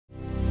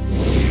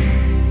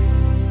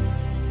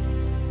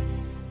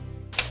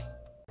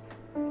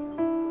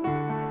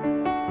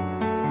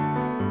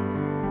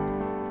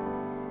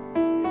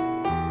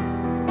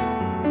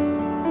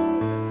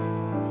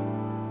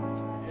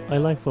I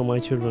like for my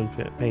children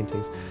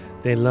paintings.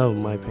 They love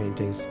my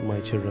paintings,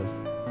 my children.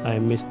 I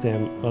miss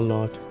them a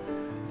lot.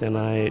 Then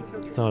I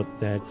thought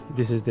that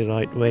this is the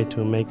right way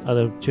to make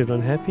other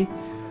children happy.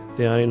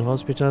 They are in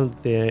hospital,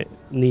 they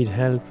need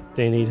help,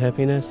 they need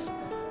happiness.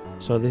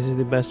 So this is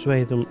the best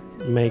way to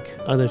make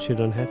other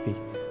children happy.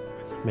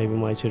 Maybe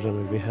my children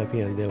will be happy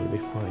and they will be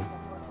fine.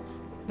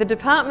 The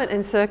department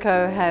and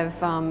Serco have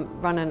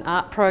run an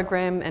art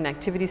program and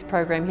activities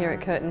program here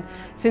at Curtin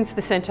since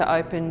the centre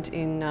opened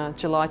in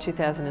July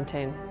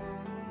 2010.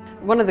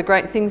 One of the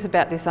great things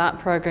about this art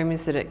program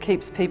is that it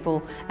keeps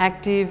people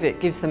active, it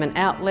gives them an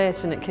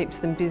outlet and it keeps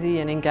them busy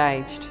and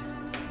engaged.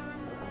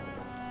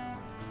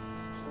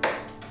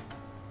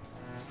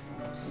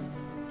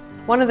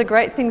 One of the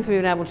great things we've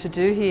been able to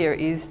do here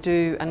is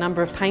do a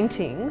number of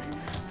paintings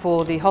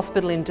for the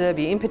hospital in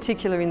Derby, in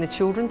particular in the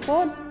children's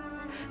ward.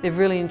 They've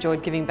really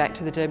enjoyed giving back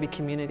to the Derby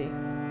community.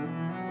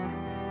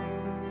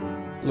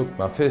 Look,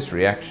 my first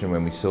reaction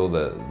when we saw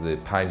the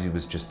painting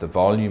was just the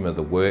volume of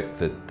the work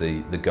that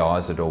the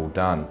guys had all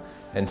done.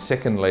 And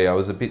secondly, I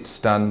was a bit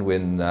stunned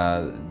when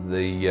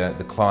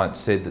the client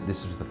said that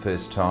this was the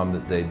first time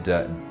that they'd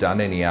done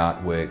any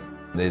artwork.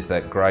 There's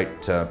that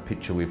great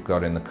picture we've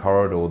got in the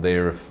corridor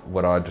there of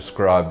what I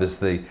describe as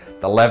the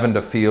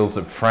lavender fields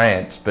of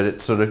France, but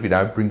it sort of,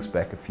 brings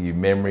back a few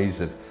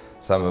memories of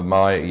some of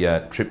my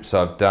trips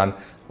I've done.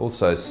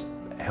 Also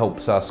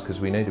helps us because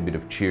we need a bit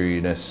of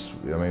cheeriness.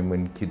 I mean,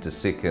 when kids are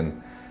sick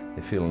and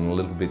they're feeling a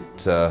little bit,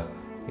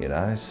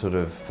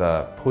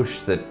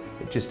 pushed, that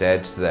it just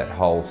adds to that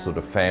whole sort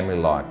of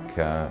family-like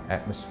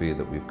atmosphere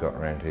that we've got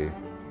around here.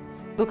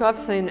 Look, I've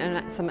seen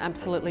some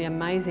absolutely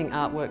amazing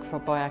artwork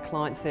by our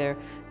clients there.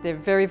 They're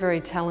very, very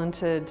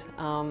talented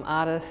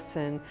artists,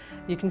 and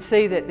you can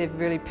see that they're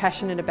really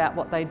passionate about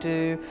what they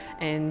do,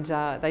 and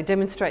they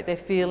demonstrate their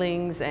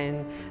feelings,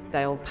 and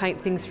they'll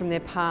paint things from their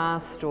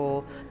past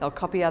or they'll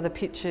copy other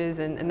pictures,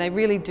 and they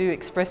really do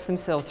express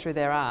themselves through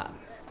their art.